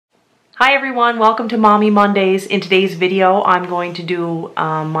Hi everyone, welcome to Mommy Mondays. In today's video, I'm going to do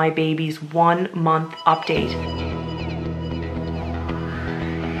my baby's 1 month update.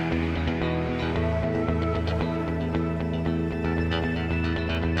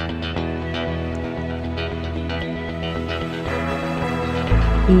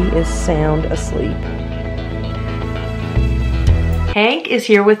 He is sound asleep. Hank is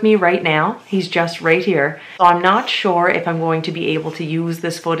here with me right now. He's just right here. So I'm not sure if I'm going to be able to use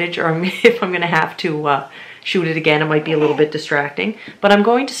this footage or if I'm going to have to shoot it again. It might be a little bit distracting. But I'm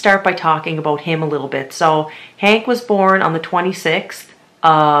going to start by talking about him a little bit. So Hank was born on the 26th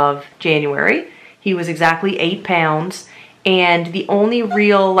of January. He was exactly 8 pounds. And the only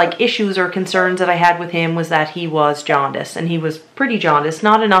real issues or concerns that I had with him was that he was jaundiced. And he was pretty jaundiced.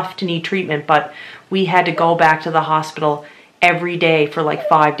 Not enough to need treatment, but we had to go back to the hospital every day for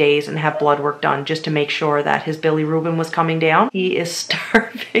 5 days and have blood work done just to make sure that his bilirubin was coming down. He is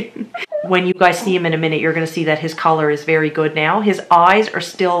starving. When you guys see him in a minute, you're going to see that his color is very good now. His eyes are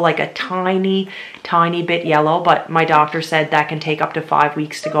still a tiny bit yellow, but my doctor said that can take up to 5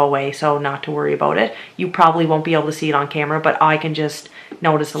 weeks to go away, so not to worry about it. You probably won't be able to see it on camera, but I can just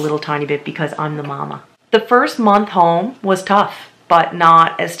notice a little tiny bit because I'm the mama. The first month home was tough, but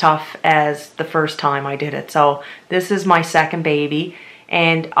not as tough as the first time I did it. So this is my second baby,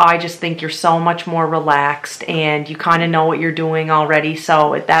 and I just think you're so much more relaxed and you kind of know what you're doing already,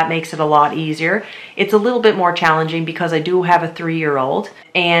 so that makes it a lot easier. It's a little bit more challenging because I do have a 3-year-old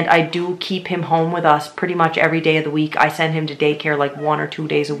and I do keep him home with us pretty much every day of the week. I send him to daycare 1 or 2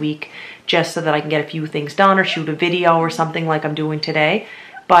 days a week just so that I can get a few things done or shoot a video or something like I'm doing today.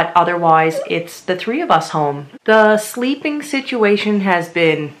 But otherwise, it's the 3 of us home. The sleeping situation has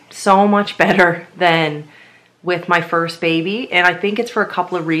been so much better than with my first baby, and I think it's for a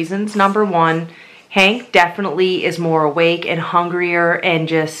couple of reasons. Number one, Hank definitely is more awake and hungrier and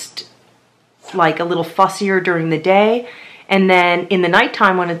just a little fussier during the day. And then in the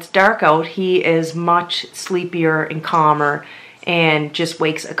nighttime when it's dark out, he is much sleepier and calmer and just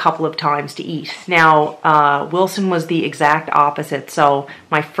wakes a couple of times to eat. Now, Wilson was the exact opposite. So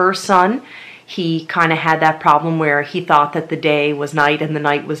my first son, he kind of had that problem where he thought that the day was night and the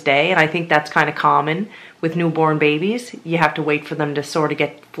night was day. And I think that's kind of common with newborn babies. You have to wait for them to sort of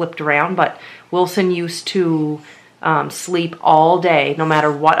get flipped around. But Wilson used to sleep all day, no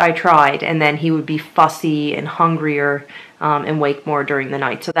matter what I tried. And then he would be fussy and hungrier and wake more during the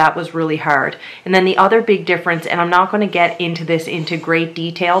night. So that was really hard. And then the other big difference, and I'm not going to get into this into great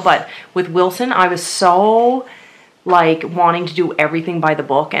detail, but with Wilson, I was so wanting to do everything by the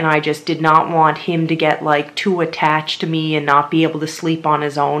book, and I just did not want him to get too attached to me and not be able to sleep on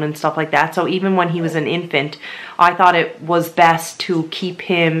his own and stuff like that. So even when he was an infant, I thought it was best to keep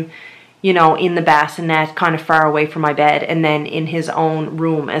him in the bassinet, kind of far away from my bed, and then in his own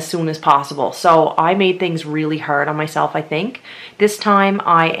room as soon as possible. So I made things really hard on myself, I think. This time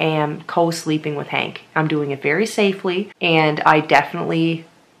I am co-sleeping with Hank. I'm doing it very safely, and I definitely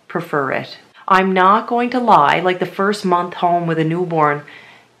prefer it. I'm not going to lie, the first month home with a newborn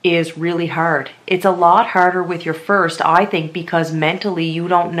is really hard. It's a lot harder with your first, I think, because mentally you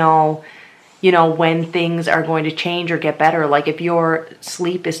don't know when things are going to change or get better. If your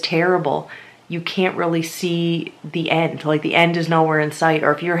sleep is terrible, you can't really see the end. The end is nowhere in sight.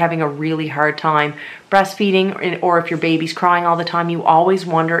 Or if you're having a really hard time breastfeeding, or if your baby's crying all the time, you always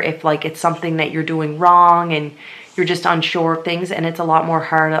wonder if it's something that you're doing wrong and you're just unsure of things, and it's a lot more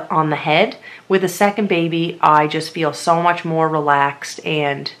hard on the head. With a second baby, I just feel so much more relaxed,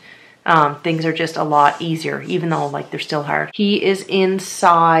 and things are just a lot easier, even though they're still hard. He is in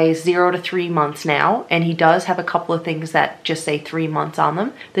size 0 to 3 months now, and he does have a couple of things that just say 3 months on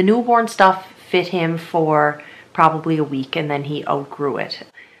them. The newborn stuff fit him for probably a week, and then he outgrew it.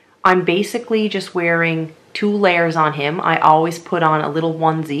 I'm basically just wearing 2 layers on him. I always put on a little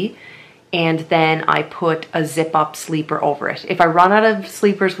onesie, and then I put a zip-up sleeper over it. If I run out of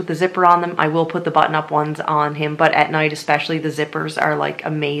sleepers with the zipper on them, I will put the button-up ones on him, but at night especially, the zippers are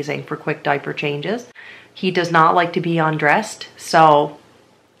amazing for quick diaper changes. He does not like to be undressed, so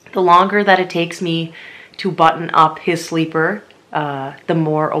the longer that it takes me to button up his sleeper, the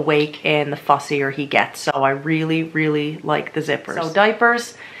more awake and the fussier he gets. So I really like the zippers. So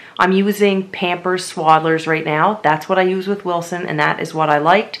diapers, I'm using Pampers Swaddlers right now. That's what I use with Wilson, and that is what I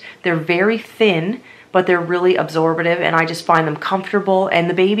liked. They're very thin, but they're really absorptive, and I just find them comfortable. And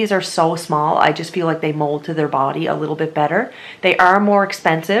the babies are so small, I just feel like they mold to their body a little bit better. They are more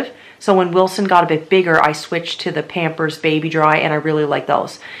expensive, so when Wilson got a bit bigger, I switched to the Pampers Baby Dry, and I really like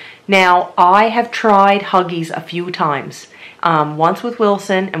those. Now, I have tried Huggies a few times, once with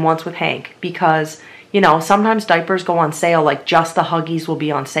Wilson and once with Hank, because you know, sometimes diapers go on sale, like just the Huggies will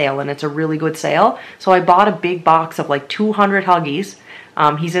be on sale, and it's a really good sale. So I bought a big box of like 200 Huggies.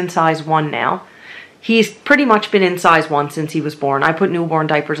 He's in size 1 now. He's pretty much been in size 1 since he was born. I put newborn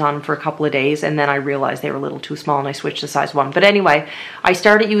diapers on him for a couple of days, and then I realized they were a little too small and I switched to size 1. But anyway, I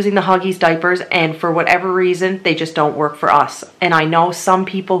started using the Huggies diapers, and for whatever reason, they just don't work for us. And I know some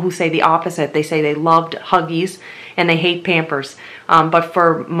people who say the opposite. They say they loved Huggies and they hate Pampers. But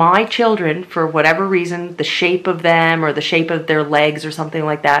for my children, for whatever reason, the shape of them or the shape of their legs or something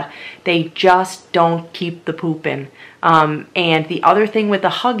like that, they just don't keep the poop in. And the other thing with the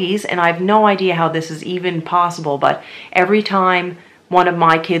Huggies, and I have no idea how this is even possible, but every time one of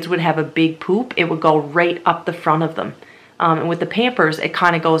my kids would have a big poop, it would go right up the front of them. And with the Pampers, it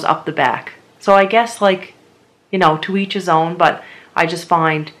kind of goes up the back. So I guess, like, you know, to each his own, but I just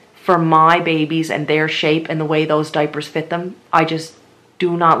find for my babies and their shape and the way those diapers fit them, I just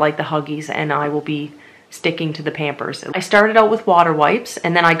do not like the Huggies, and I will be sticking to the Pampers. I started out with water wipes,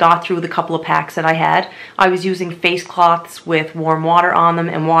 and then I got through the couple of packs that I had. I was using face cloths with warm water on them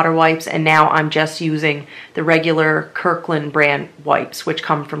and water wipes, and now I'm just using the regular Kirkland brand wipes, which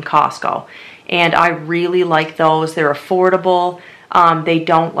come from Costco. And I really like those. They're affordable. They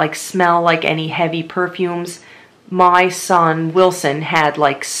don't like smell like any heavy perfumes. My son, Wilson, had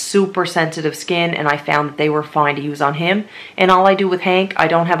like super sensitive skin, and I found that they were fine to use on him. And all I do with Hank, I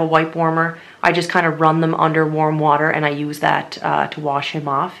don't have a wipe warmer. I just kind of run them under warm water, and I use that to wash him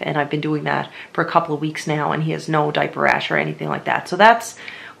off. And I've been doing that for a couple of weeks now, and he has no diaper rash or anything like that. So that's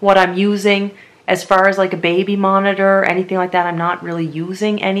what I'm using. As far as like a baby monitor or anything like that, I'm not really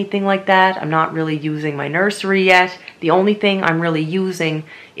using anything like that. I'm not really using my nursery yet. The only thing I'm really using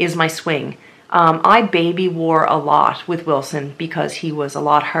is my swing. I baby wore a lot with Wilson because he was a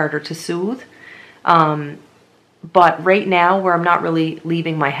lot harder to soothe. But right now, where I'm not really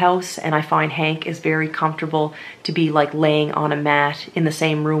leaving my house, and I find Hank is very comfortable to be like laying on a mat in the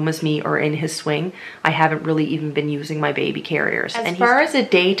same room as me or in his swing, I haven't really even been using my baby carriers. As far as a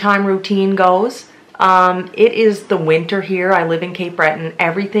daytime routine goes, it is the winter here. I live in Cape Breton.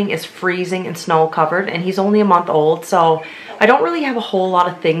 Everything is freezing and snow covered, and he's only a month old, so I don't really have a whole lot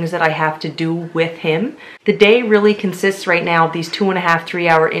of things that I have to do with him. The day really consists right now of these 2.5, 3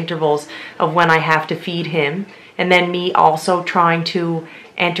 hour intervals of when I have to feed him, and then me also trying to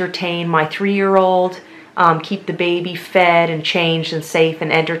entertain my 3-year-old, keep the baby fed and changed and safe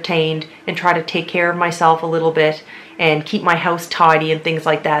and entertained, and try to take care of myself a little bit and keep my house tidy and things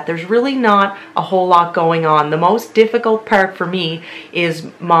like that. There's really not a whole lot going on. The most difficult part for me is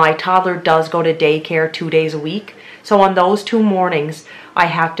my toddler does go to daycare 2 days a week. So on those 2 mornings, I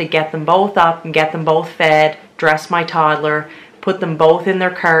have to get them both up and get them both fed, dress my toddler, put them both in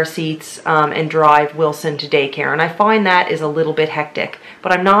their car seats, and drive Wilson to daycare. And I find that is a little bit hectic.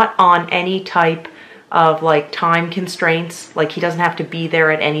 But I'm not on any type of like time constraints. Like he doesn't have to be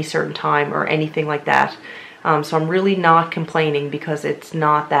there at any certain time or anything like that. So I'm really not complaining because it's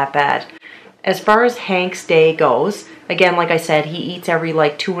not that bad. As far as Hank's day goes, again, like I said, he eats every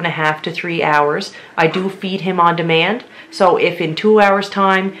like 2.5 to 3 hours. I do feed him on demand. So if in 2 hours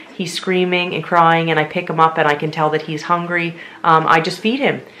time he's screaming and crying and I pick him up and I can tell that he's hungry, I just feed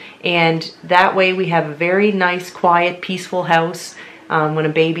him. And that way we have a very nice, quiet, peaceful house. When a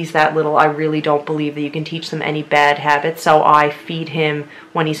baby's that little, I really don't believe that you can teach them any bad habits. So I feed him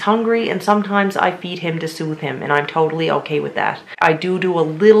when he's hungry, and sometimes I feed him to soothe him, and I'm totally okay with that. I do a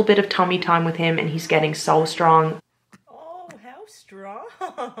little bit of tummy time with him, and he's getting so strong. Oh, how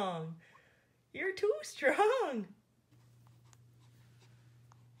strong. You're too strong.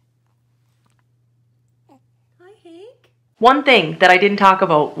 Hi, Hank. One thing that I didn't talk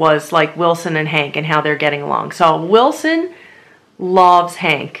about was like Wilson and Hank and how they're getting along. So Wilson loves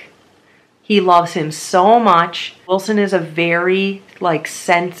Hank. He loves him so much. Wilson is a very like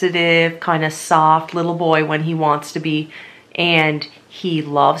sensitive, kind of soft little boy when he wants to be, and he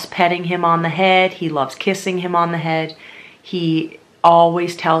loves petting him on the head. He loves kissing him on the head. He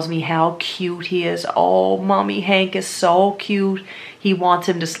always tells me how cute he is. Oh, Mommy, Hank is so cute. He wants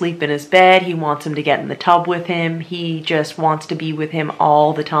him to sleep in his bed. He wants him to get in the tub with him. He just wants to be with him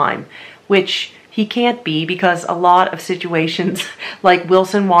all the time, which he can't be because a lot of situations, like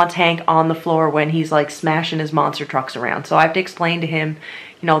Wilson wants Hank on the floor when he's like smashing his monster trucks around. So I have to explain to him,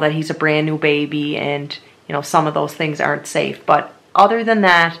 you know, that he's a brand new baby and, you know, some of those things aren't safe. But other than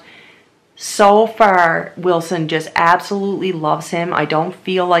that, so far, Wilson just absolutely loves him. I don't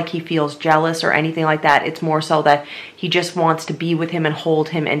feel like he feels jealous or anything like that. It's more so that he just wants to be with him and hold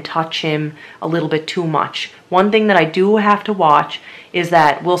him and touch him a little bit too much. One thing that I do have to watch is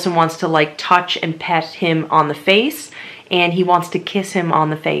that Wilson wants to like touch and pet him on the face, and he wants to kiss him on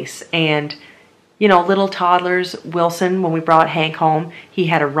the face. And You know, little toddlers, Wilson, when we brought Hank home, he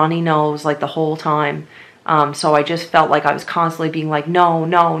had a runny nose like the whole time. So I just felt like I was constantly being like, no,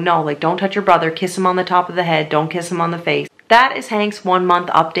 no, no, like don't touch your brother, kiss him on the top of the head, don't kiss him on the face. That is Hank's 1 month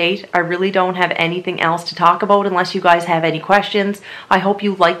update. I really don't have anything else to talk about unless you guys have any questions. I hope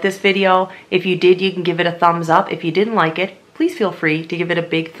you liked this video. If you did, you can give it a thumbs up. If you didn't like it, please feel free to give it a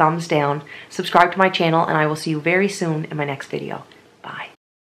big thumbs down. Subscribe to my channel, and I will see you very soon in my next video. Bye.